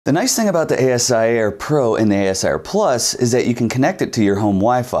The nice thing about the ASIAIR Pro and the ASIAIR Plus is that you can connect it to your home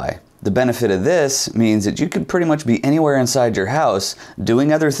Wi-Fi. The benefit of this means that you could pretty much be anywhere inside your house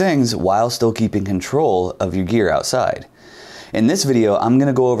doing other things while still keeping control of your gear outside. In this video, I'm going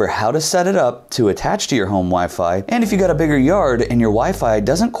to go over how to set it up to attach to your home Wi-Fi, and if you got a bigger yard and your Wi-Fi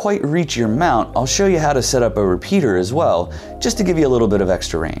doesn't quite reach your mount, I'll show you how to set up a repeater as well, just to give you a little bit of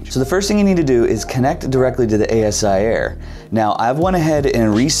extra range. So the first thing you need to do is connect directly to the ASIAIR. Now, I've went ahead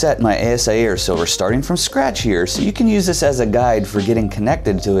and reset my ASIAIR, so we're starting from scratch here, so you can use this as a guide for getting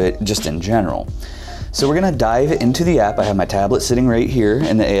connected to it just in general. So we're gonna dive into the app. I have my tablet sitting right here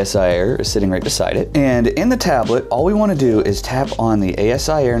and the ASIAIR is sitting right beside it. And in the tablet, all we wanna do is tap on the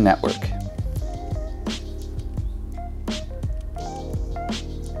ASIAIR network.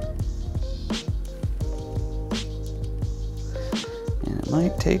 And it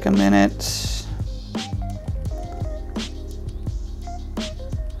might take a minute.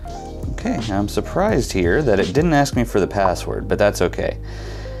 Okay, I'm surprised here that it didn't ask me for the password, but that's okay.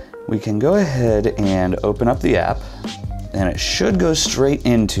 We can go ahead and open up the app, and it should go straight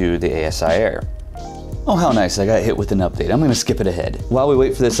into the ASIAIR. Oh, how nice, I got hit with an update. I'm gonna skip it ahead. While we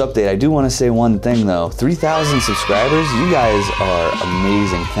wait for this update, I do wanna say one thing though. 3,000 subscribers, you guys are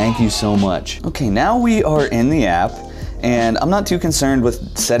amazing. Thank you so much. Okay, now we are in the app, and I'm not too concerned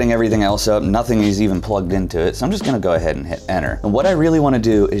with setting everything else up. Nothing is even plugged into it, so I'm just gonna go ahead and hit enter. And what I really wanna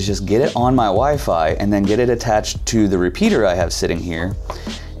do is just get it on my Wi-Fi and then get it attached to the repeater I have sitting here.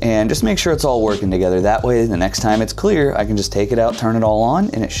 And just make sure it's all working together. That way, the next time it's clear, I can just take it out, turn it all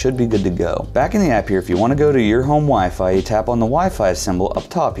on, and it should be good to go. Back in the app here, if you want to go to your home Wi-Fi, you tap on the Wi-Fi symbol up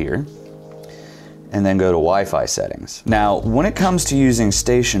top here, and then go to Wi-Fi settings. Now, when it comes to using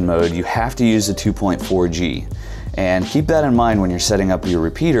station mode, you have to use the 2.4G. And keep that in mind when you're setting up your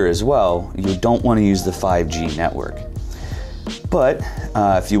repeater as well. You don't want to use the 5G network. But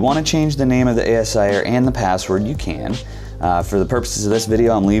if you want to change the name of the ASIAIR and the password, you can. For the purposes of this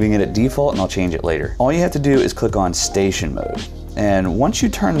video, I'm leaving it at default and I'll change it later. All you have to do is click on station mode. And once you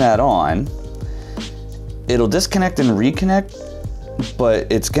turn that on, it'll disconnect and reconnect,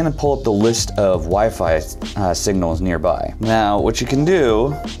 but it's gonna pull up the list of Wi-Fi signals nearby. Now, what you can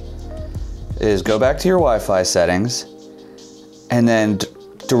do is go back to your Wi-Fi settings and then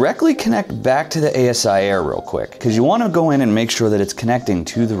directly connect back to the ASIAIR real quick, because you want to go in and make sure that it's connecting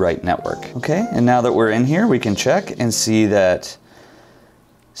to the right network. Okay, and now that we're in here, we can check and see that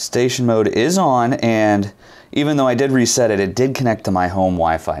station mode is on, and even though I did reset it, it did connect to my home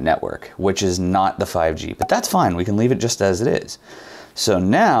Wi-Fi network, which is not the 5G, but that's fine. We can leave it just as it is. So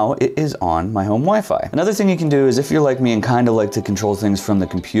now it is on my home Wi-Fi. Another thing you can do is, if you're like me and kind of like to control things from the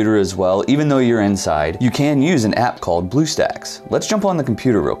computer as well, even though you're inside, you can use an app called BlueStacks. Let's jump on the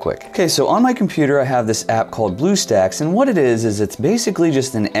computer real quick. Okay, so on my computer I have this app called BlueStacks, and what it is it's basically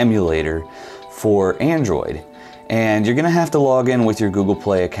just an emulator for Android. And you're gonna have to log in with your Google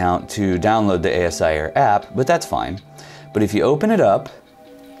Play account to download the ASIAIR app, but that's fine. But if you open it up,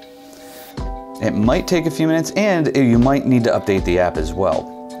 it might take a few minutes, and you might need to update the app as well.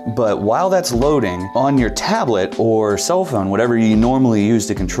 But while that's loading, on your tablet or cell phone, whatever you normally use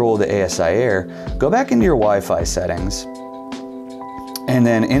to control the ASIAIR, go back into your Wi-Fi settings, and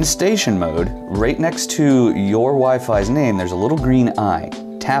then in station mode, right next to your Wi-Fi's name, there's a little green eye.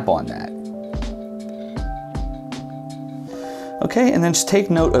 Tap on that. Okay, and then just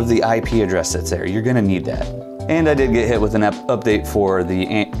take note of the IP address that's there. You're gonna need that. And I did get hit with an update for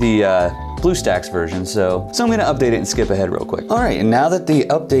the BlueStacks version, so I'm gonna update it and skip ahead real quick. All right, and now that the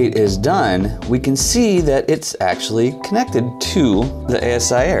update is done, we can see that it's actually connected to the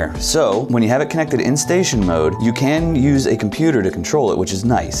ASIAIR. So when you have it connected in station mode, you can use a computer to control it, which is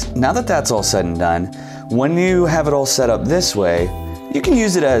nice. Now that that's all said and done, when you have it all set up this way, you can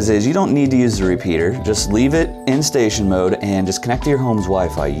use it as is. You don't need to use the repeater. Just leave it in station mode and just connect to your home's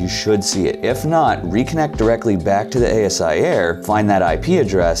Wi-Fi. You should see it. If not, reconnect directly back to the ASIAIR, find that IP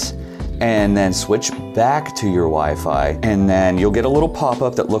address, and then switch back to your Wi-Fi, and then you'll get a little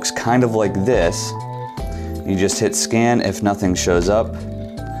pop-up that looks kind of like this. You just hit scan. If nothing shows up,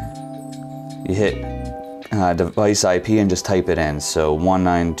 you hit device IP and just type it in. So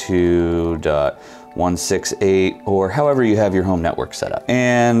 192.168, or however you have your home network set up.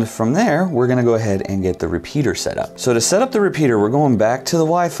 And from there, we're gonna go ahead and get the repeater set up. So to set up the repeater, we're going back to the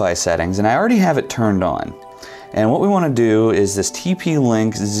Wi-Fi settings, and I already have it turned on. And what we want to do is this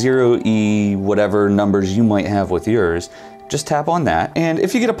TP-Link 0E, whatever numbers you might have with yours, just tap on that. And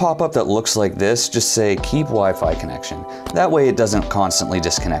if you get a pop-up that looks like this, just say keep Wi-Fi connection. That way it doesn't constantly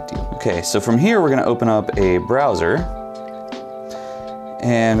disconnect you. Okay, so from here we're going to open up a browser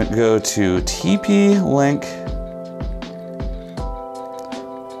and go to TP-Link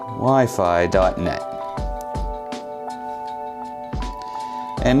wifi.net.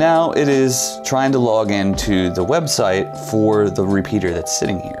 And now it is trying to log into the website for the repeater that's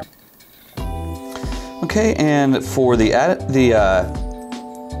sitting here. Okay, and for the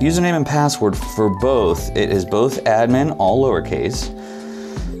username and password for both, it is both admin, all lowercase.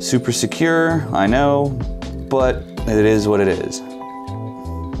 Super secure, I know, but it is what it is.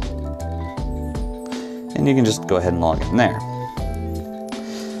 And you can just go ahead and log in there.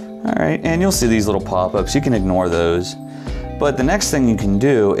 All right, and you'll see these little pop-ups. You can ignore those. But the next thing you can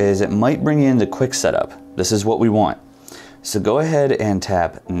do is it might bring you into quick setup. This is what we want. So go ahead and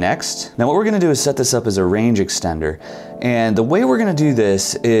tap next. Now what we're gonna do is set this up as a range extender. And the way we're gonna do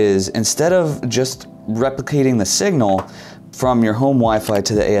this is instead of just replicating the signal from your home Wi-Fi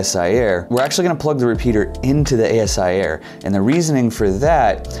to the ASIAIR, we're actually gonna plug the repeater into the ASIAIR. And the reasoning for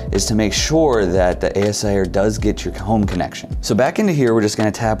that is to make sure that the ASIAIR does get your home connection. So back into here, we're just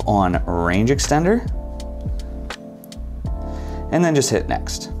gonna tap on range extender, and then just hit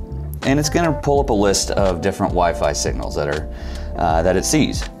next. And it's gonna pull up a list of different Wi-Fi signals that are that it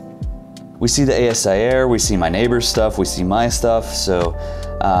sees. We see the ASIAIR, we see my neighbor's stuff, we see my stuff, so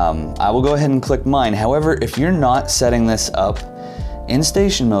I will go ahead and click mine. However, if you're not setting this up in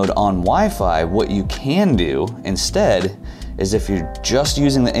station mode on Wi-Fi, what you can do instead is if you're just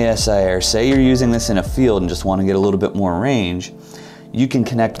using the ASIAIR, say you're using this in a field and just wanna get a little bit more range, you can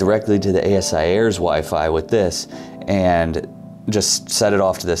connect directly to the ASIAIR's Wi-Fi with this and just set it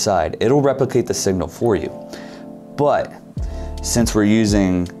off to the side. It'll replicate the signal for you. But since we're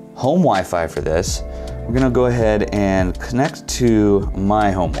using home Wi-Fi for this, we're gonna go ahead and connect to my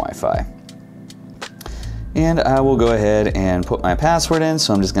home Wi-Fi. And I will go ahead and put my password in,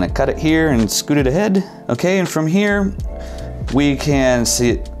 so I'm just gonna cut it here and scoot it ahead. Okay, and from here, we can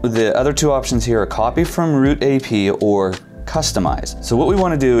see the other two options here are copy from root AP or customize. So what we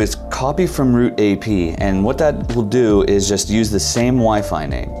want to do is copy from root AP, and what that will do is just use the same Wi-Fi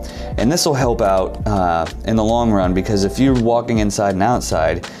name. And this will help out in the long run, because if you're walking inside and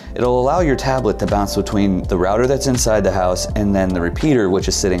outside, it'll allow your tablet to bounce between the router that's inside the house and then the repeater, which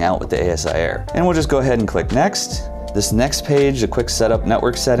is sitting out with the ASIAIR. And we'll just go ahead and click next. This next page, the quick setup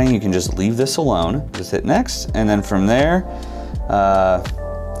network setting, you can just leave this alone. Just hit next, and then from there,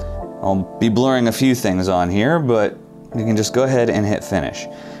 I'll be blurring a few things on here, but you can just go ahead and hit finish.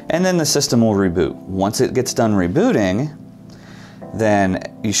 And then the system will reboot. Once it gets done rebooting, then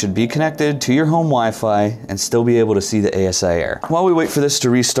you should be connected to your home Wi-Fi and still be able to see the ASIAIR. While we wait for this to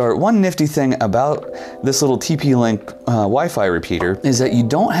restart, one nifty thing about this little TP-Link Wi-Fi repeater is that you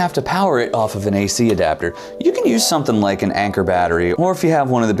don't have to power it off of an AC adapter. You can use something like an Anchor battery, or if you have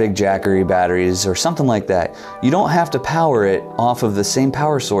one of the big Jackery batteries or something like that, you don't have to power it off of the same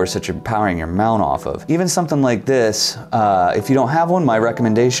power source that you're powering your mount off of. Even something like this, if you don't have one, my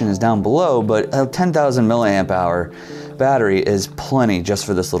recommendation is down below, but a 10,000 milliamp hour battery is plenty just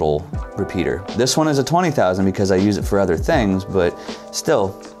for this little repeater. This one is a 20,000 because I use it for other things, but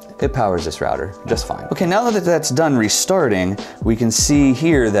still, it powers this router just fine. Okay, now that that's done restarting, we can see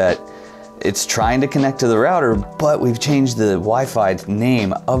here that it's trying to connect to the router, but we've changed the Wi-Fi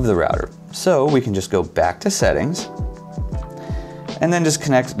name of the router. So we can just go back to settings and then just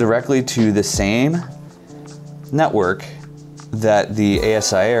connect directly to the same network that the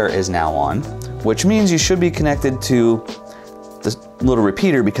ASIAIR is now on, which means you should be connected to this little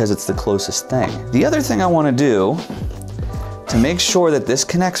repeater because it's the closest thing. The other thing I want to do to make sure that this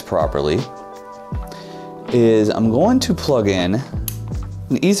connects properly is I'm going to plug in an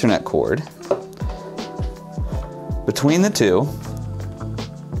Ethernet cord between the two.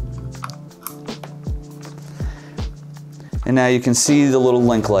 And now you can see the little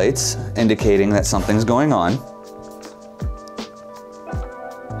link lights indicating that something's going on.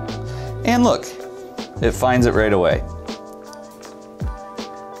 And look, it finds it right away.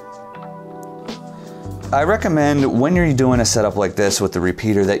 I recommend when you're doing a setup like this with the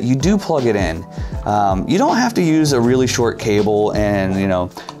repeater that you do plug it in. You don't have to use a really short cable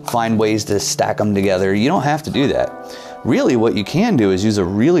and find ways to stack them together. You don't have to do that. Really what you can do is use a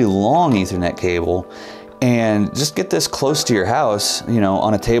really long Ethernet cable and just get this close to your house,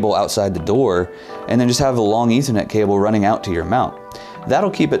 on a table outside the door, and then just have a long Ethernet cable running out to your mount.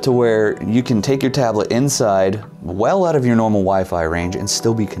 That'll keep it to where you can take your tablet inside, well out of your normal Wi-Fi range, and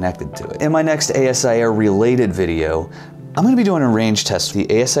still be connected to it. In my next ASIAIR related video, I'm going to be doing a range test with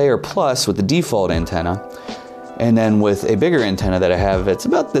the ASIAIR Plus with the default antenna, and then with a bigger antenna that I have, it's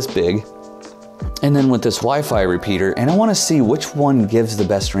about this big, and then with this Wi-Fi repeater, and I want to see which one gives the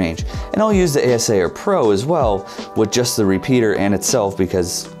best range. And I'll use the ASIAIR Pro as well with just the repeater and itself,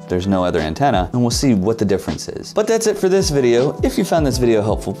 because there's no other antenna, and we'll see what the difference is. But that's it for this video. If you found this video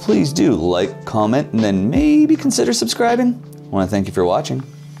helpful, please do like, comment, and then maybe consider subscribing. I want to thank you for watching.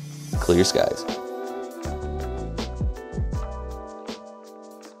 Clear skies.